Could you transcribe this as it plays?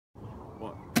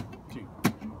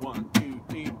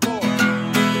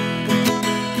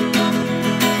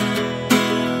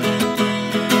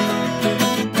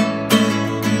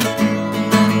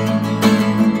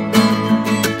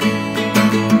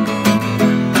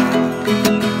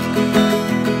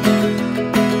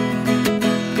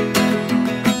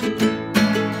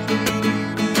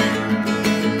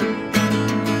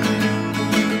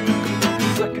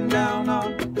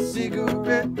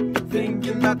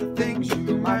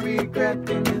regret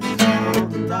is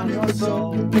holding down your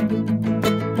soul,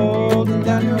 holding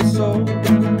down your soul.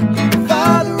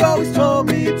 Father always told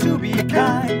me to be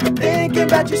kind. Thinking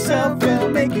about yourself will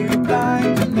make you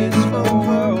blind in this whole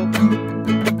world,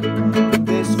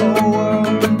 this whole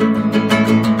world.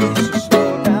 So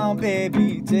slow down,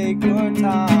 baby, take your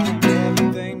time.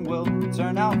 Everything will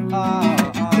turn out fine,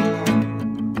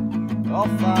 all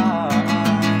fine.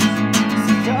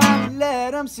 So come and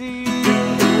let them see you.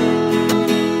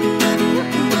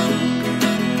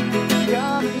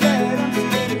 Come and let them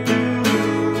see you.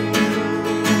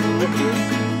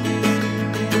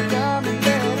 Come and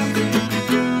let them see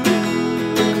you.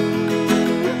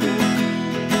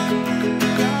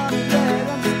 Come and let them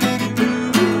see you.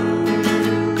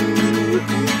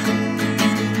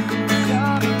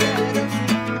 Come and let them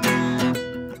see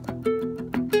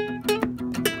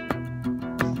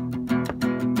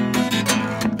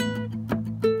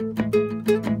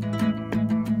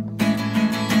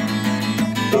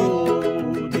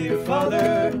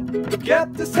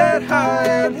kept his head high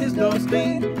and his nose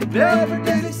clean. Never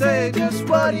did he say just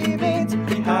what he means.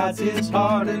 He hides his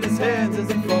heart in his hands as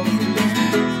it flows through the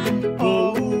streets.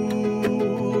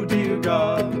 Oh, dear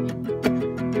God,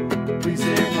 please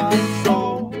save my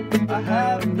soul. I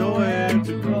have nowhere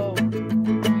to go.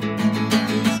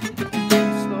 He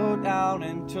slowed down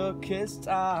and took his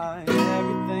time.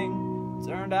 Everything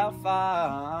turned out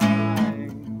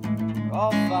fine,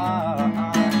 all fine.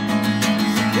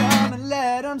 Come and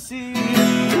let them see you. Come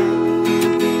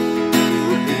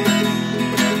and let them see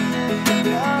you.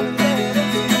 Come and let them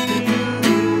see you.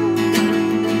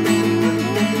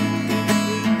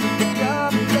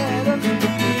 Come and let them see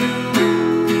you.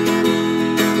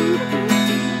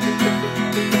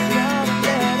 Come and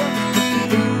let them see you.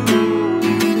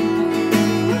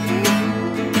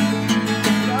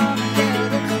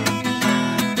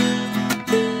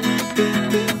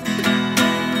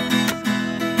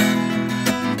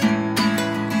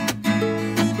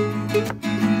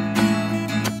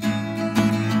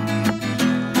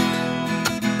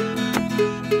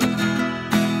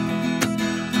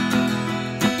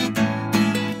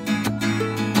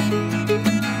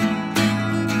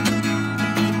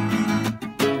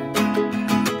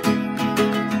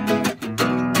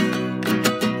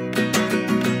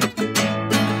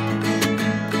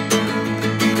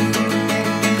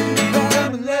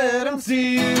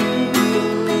 See you.